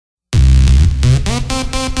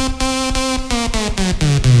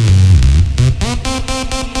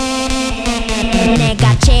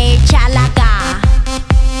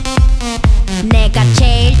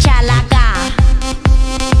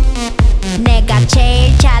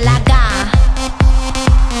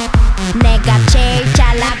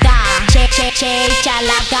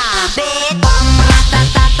like a big bum,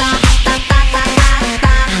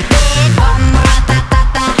 ra-ta-ta-ta-ta-ta-ta-ta-ta. Big bum,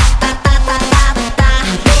 ra-ta-ta-ta-ta-ta-ta-ta.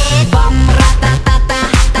 Big bum,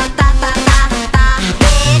 ra-ta-ta-ta-ta-ta-ta-ta.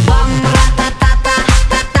 Big bum,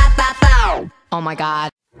 ra-ta-ta-ta-ta-ta-ta. Oh my God.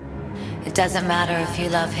 It doesn't matter if you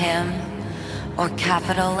love him or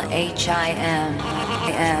capital H-I-M.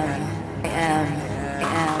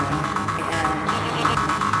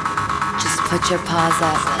 Just put your paws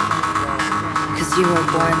up, 'cause you were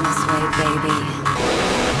born this way, baby.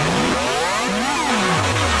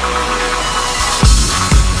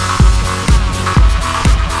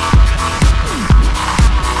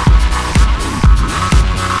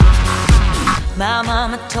 My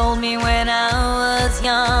mama told me when I was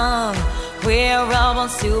young, we're all born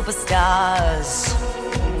superstars.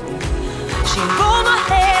 She rolled my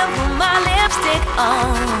hair, put my lipstick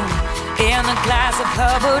on, in a glass of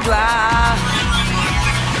her boudoir.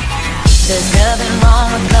 There's nothing wrong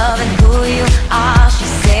with loving who you are, she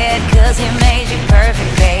said, 'cause he made you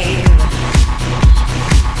perfect, babe.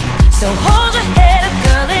 So hold your head up,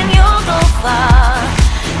 girl, and you'll go far.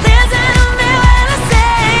 There's an way to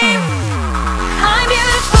say I'm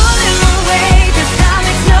beautiful in my way, 'cause I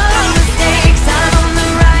make no mistakes. I'm on the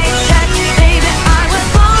right track, baby, I was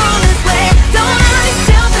born this way. Don't hurt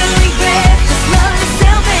yourself and regret, just love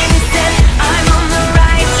yourself and instead. I'm on the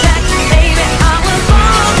right track, baby, I was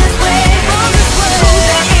born this way. Born this way.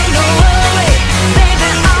 There ain't no other way, baby,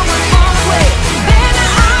 I was born this way. Baby,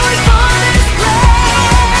 I was born this way.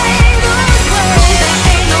 Born this way. There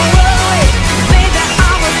ain't no other way, baby, I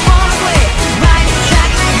was born this way. Right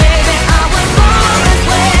track, baby, I was born this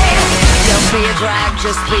way. Don't be a drag,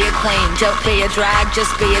 just be a queen. Don't be a drag,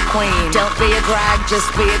 just be a queen. Don't be a drag, just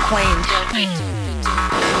be a queen.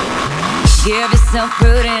 Give yourself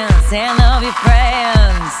prudence and love your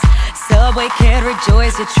friends. Subway kid,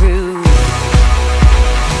 rejoice your truth.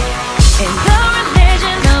 In the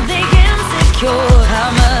religion of the insecure, I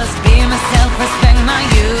must be myself, respect my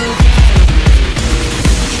youth.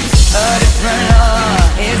 A different law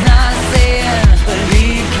is not a sin,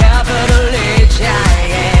 believe capital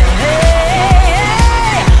H-I-M.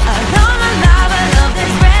 Hey, I love my life, I love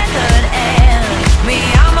this record, and me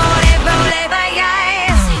amore por le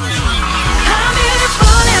vayas. I'm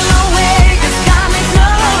beautiful in my way, 'cause God makes no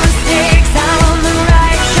mistakes. I'm on the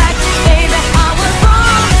right track, baby, I was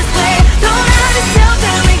born this way. Don't hurt yourself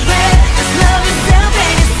and regret, just love yourself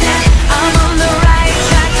and instead. I'm on the right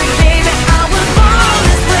track, baby, I was born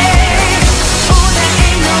this way. Oh, there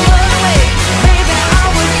ain't no other way, baby, I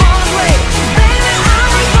was born this way. Baby, I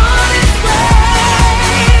was born this way.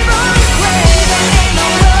 Born this way. There ain't no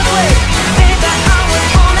other way, baby, I was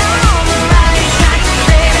born. I'm on the right track,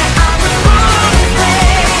 baby, I was born this way.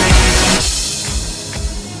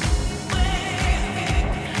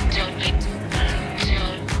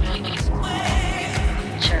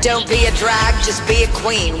 Don't be a drag, just be a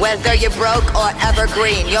queen. Whether you're broke or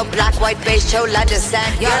evergreen, you're black, white, beige, chola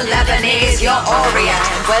descent, you're Lebanese, you're Orient.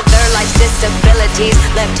 Whether life's disabilities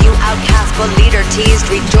left you outcast but leader teased,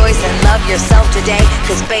 rejoice and love yourself today,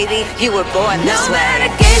 'cause baby, you were born this way. No matter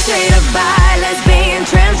gay, straight or bi, lesbian,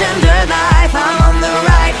 transgender life, I'm on the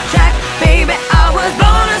right track,